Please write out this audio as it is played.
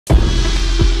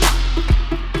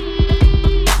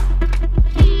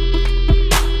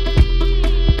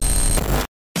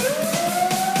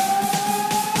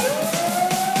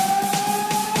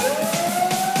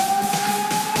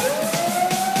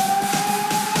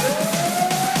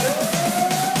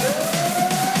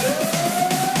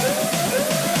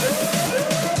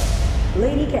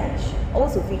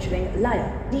also featuring Laya,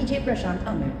 DJ Prashanth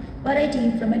Amir, Parai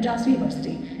team from Madras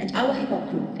University, and our hip-hop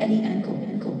crew, Ellie and Co.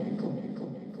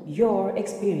 You're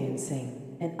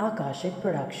experiencing an AKASHIK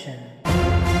production.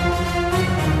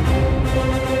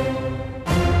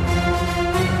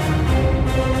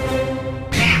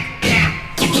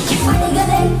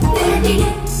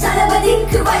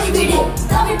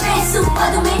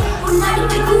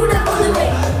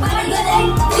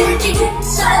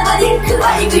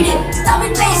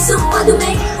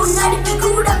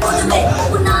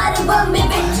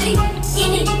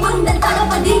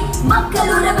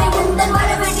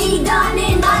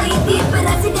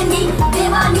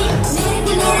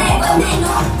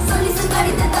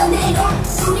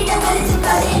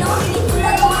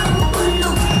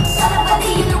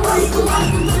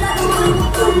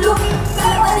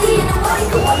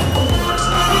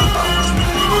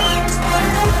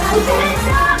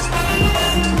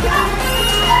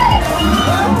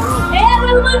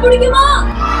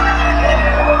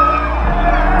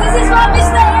 This is for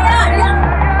Mr.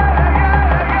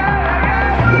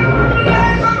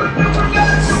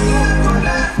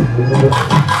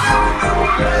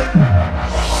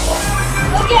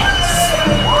 Okay.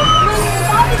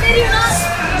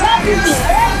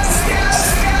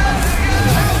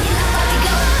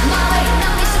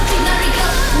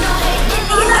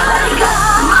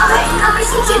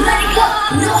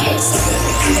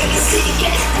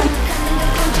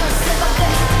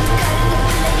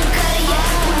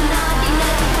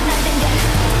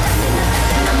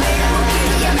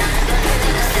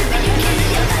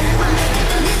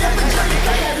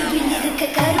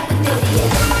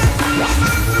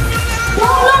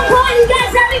 You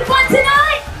guys having fun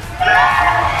tonight?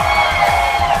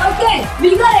 Okay,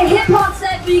 we got a hip-hop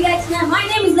set for you guys tonight. My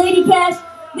name is Lady Kash.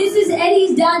 This is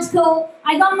Eddie's Dance Co.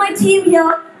 I got my team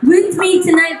here with me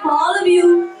tonight for all of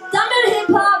you. Tamil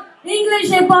hip-hop, English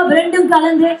hip-hop, rendum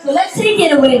kalande. So let's take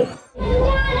it away.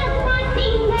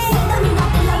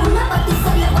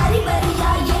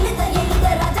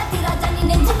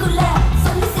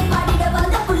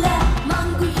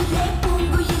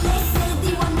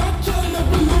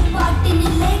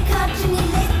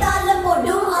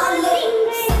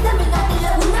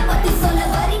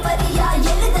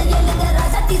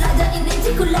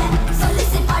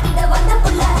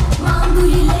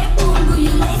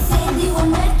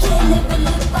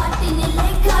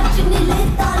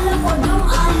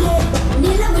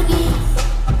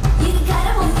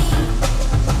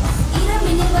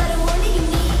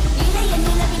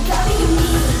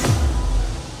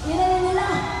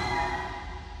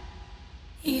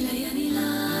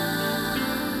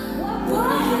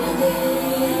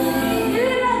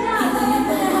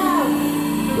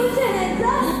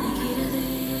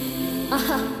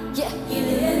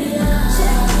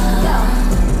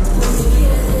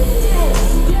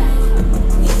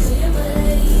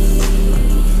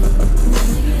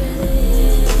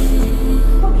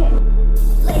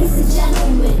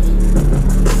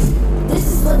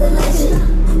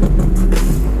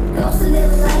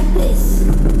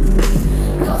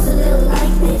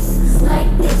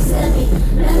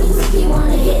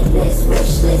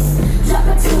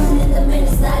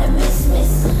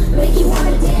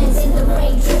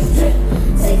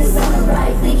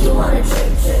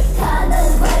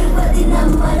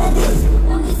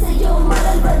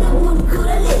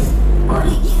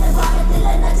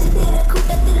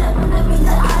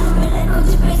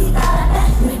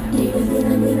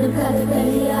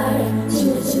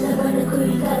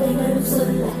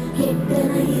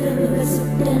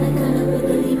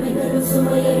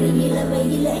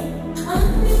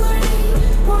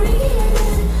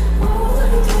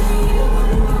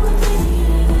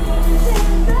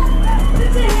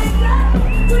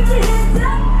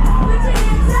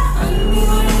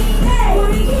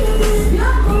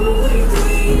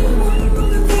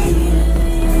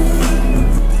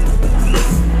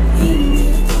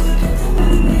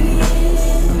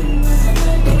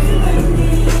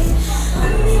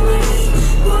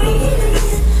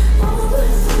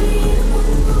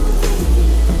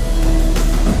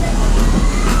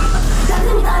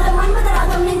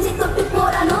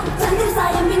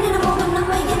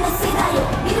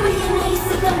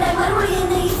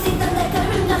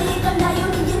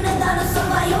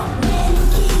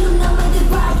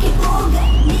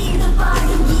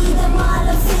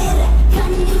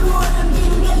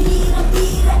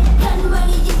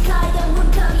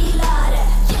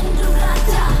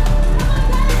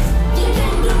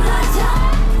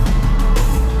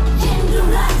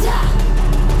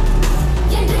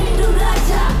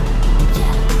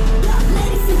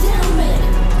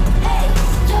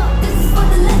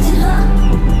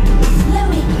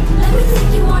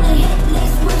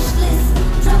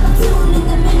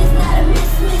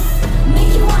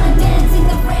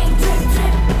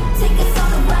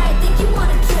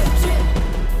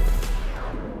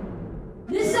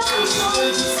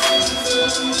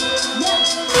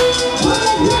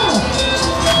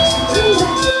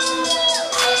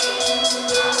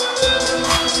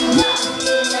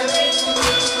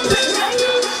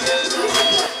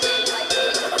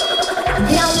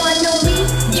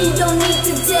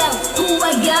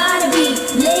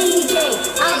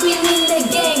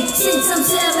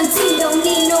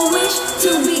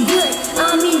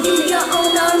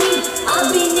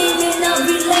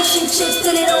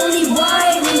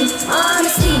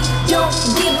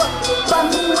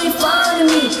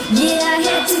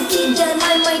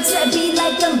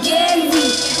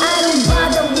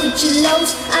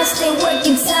 lows, I stay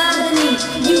working silently.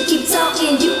 You keep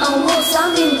talking, you almost,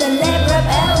 I'm in the lab rap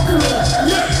alchemy.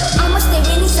 Look, I'ma stay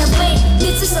winning some way.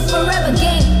 This is a forever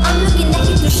game. I'm looking at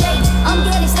you through shades. I'm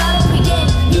getting started again.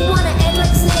 You wanna act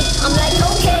like a snake? I'm like,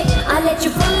 okay, I let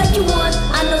you run like you want.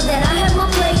 I know that I have my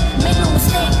play. Make no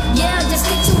mistake, yeah, I just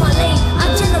stick to my lane. I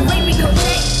generate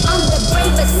reconnect. I'm the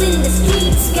bravest in the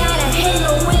streets. Got a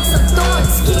halo with some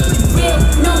thorns. Keep it real,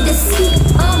 no deceit.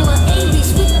 I'm a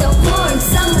Aries with the horns.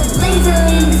 I'm a blazer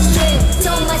in the strip.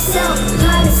 Told myself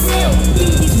how to sail.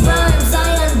 In these rhymes I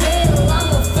unveil.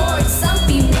 I'm a force, I'm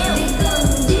female.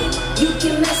 You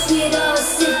can mess with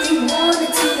us if you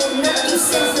wanted to. Knock you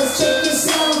senseless, check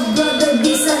yourself, brother.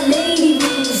 These are lady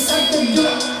rules. Up the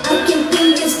door, I can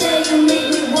feel you stay. You make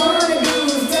me wanna do.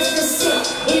 That's just it.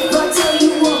 If I tell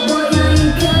you what, boy, I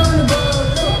ain't countable.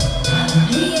 Look,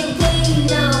 we ain't playing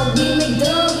now. We make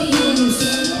W's.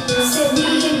 Said we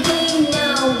ain't playing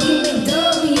now. We make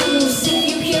W's. If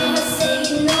you hear her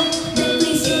say no, then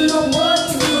please you know what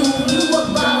to do. You a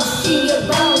boss, she a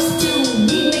boss too.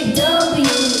 We make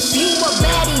W's. You a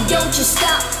baddie, don't you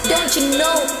stop. Don't you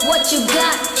know what you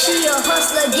got? She a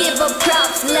hustler, give her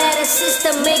props. Let her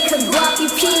sister make her guap.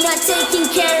 If she not taking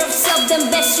care of self, then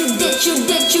best you ditch, you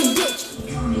ditch, you ditch.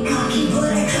 Cocky,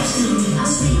 but I trust you. I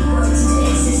speak words into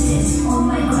existence. On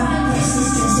my grind,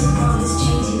 persistence. The world is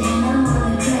changing and I'm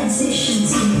on a transition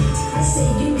team. I say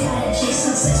you gotta chase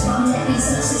success, but let me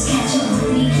success catch up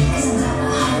with me. Cause I'm got a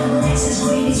high level access,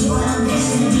 great is what I'm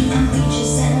destined to be. I'm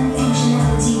features and I'm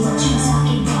functionality. What you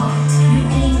talking about? You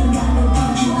ain't even got no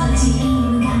punctuality. Ain't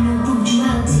even got no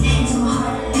punctuality. Hands on my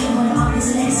heart, feel what art is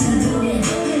legacy building.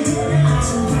 Eyes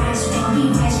on the prize, while we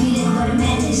rise, we live for the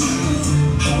madness.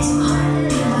 Hands on my heart,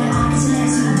 feel what art is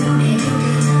legacy building.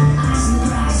 Eyes on the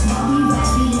prize, while we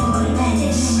rise, we live for the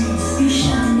madness. You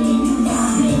shining, you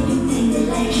vibing, you think they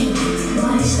like you.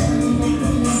 Body stunning like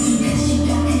they like you, cause you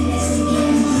got connects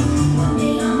again. One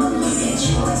day I'ma look at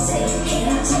you and say, hey,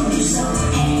 I told you so.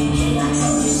 Hey, hey, I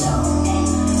told you so.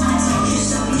 I told you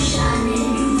so. You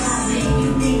shining, you vibing, you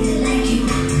think they like you.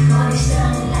 Body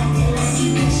stunning like they like you,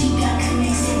 cause you got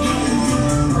connects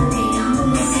again. One day I'ma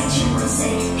look at you and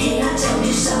say, hey, I told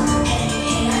you so. Hey,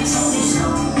 hey, I told you so.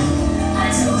 I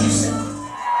told you so.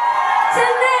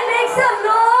 Somebody make some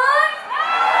noise.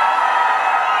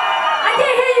 I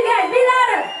can't hear you guys. Be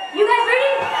louder. You guys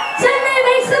ready? Somebody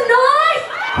make some noise.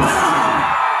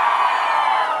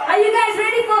 Are you guys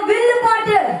ready for Bill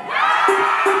Potter?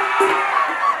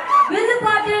 Bill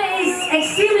Potter is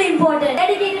extremely important.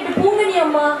 Dedicated to Pumani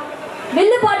Amma.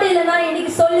 Bill Potter ilana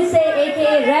eniki solli say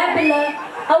aka rap illa.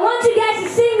 I want you guys to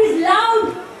sing this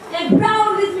loud and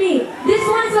proud with me. This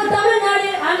one's for Tamil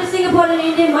Nadu. I'm a Singaporean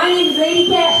Indian. My name is Lady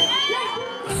Kash.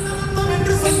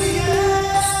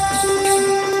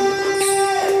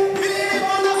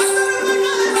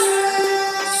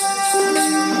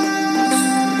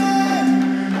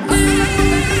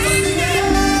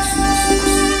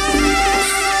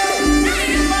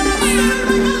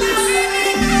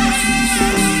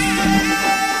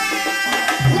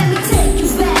 Let me take you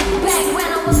back when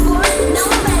I was born. Now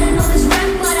I'm better know this rap,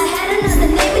 but I had another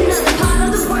name, another part of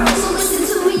the world. So listen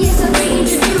to me as I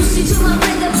reintroduce you to my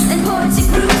rhythm.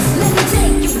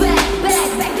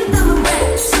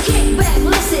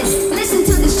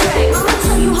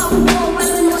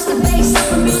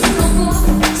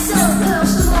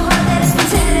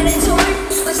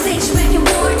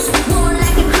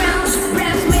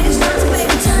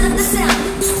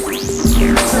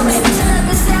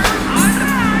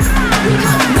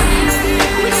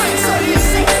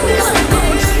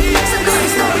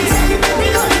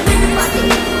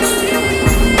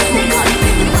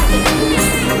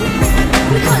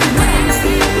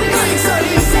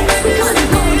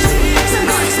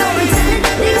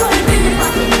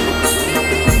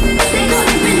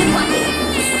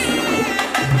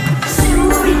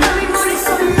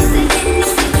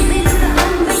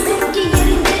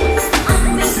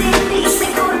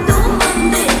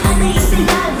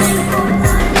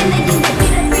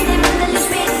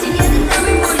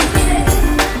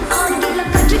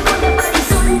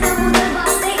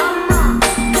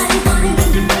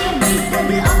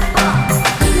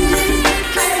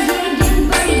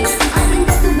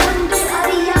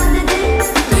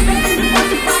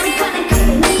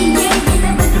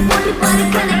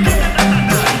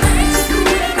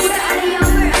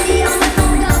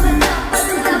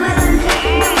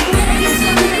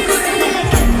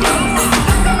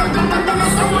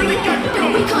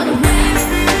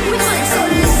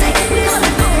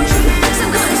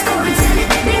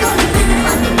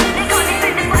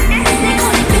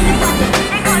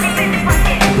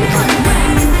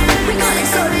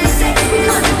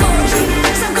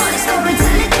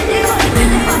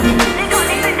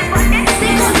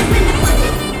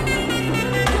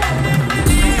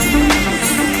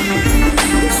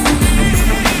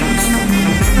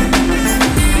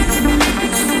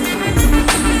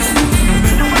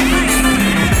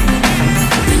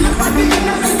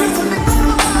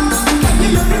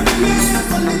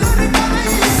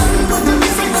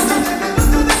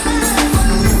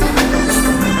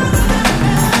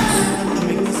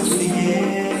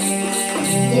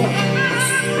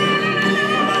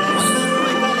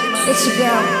 it's your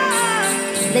girl,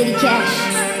 Lady Kash.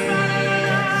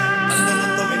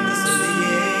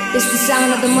 It's the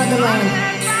sound of the motherland.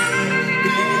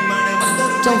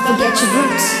 Don't forget your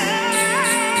roots.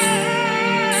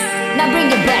 Now bring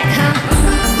it back, huh?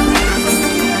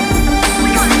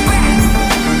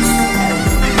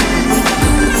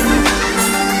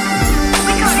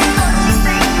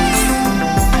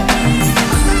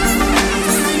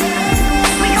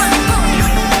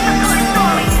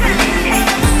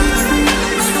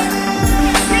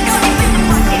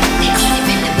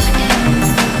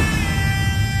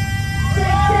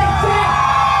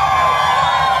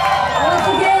 Once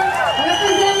again,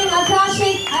 representing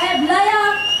AKASHIK, I have Laya,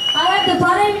 I have the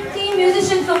Parai team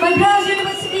musicians from Madras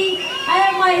University, I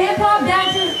have my hip-hop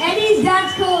dancers, Eddie's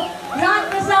Dance Co,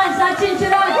 Prasanth, Sachin,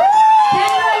 Suraj,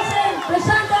 Cameraman,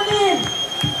 Prashanth Amir,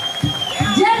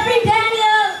 Jeffrey,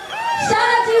 Daniel. Shout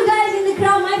out to you guys in the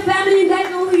crowd, my family, you guys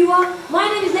know who you are. My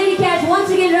name is Lady Kash, once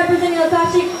again representing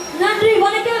AKASHIK. Nandri,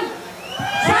 Vanakkam,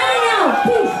 signing out,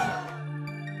 peace.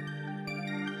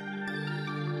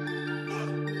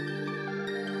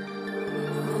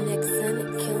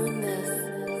 Killing this.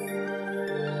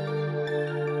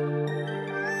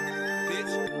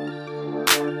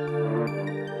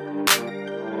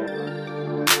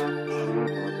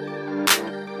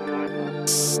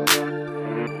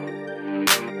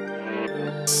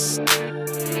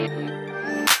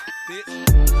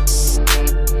 Bitch.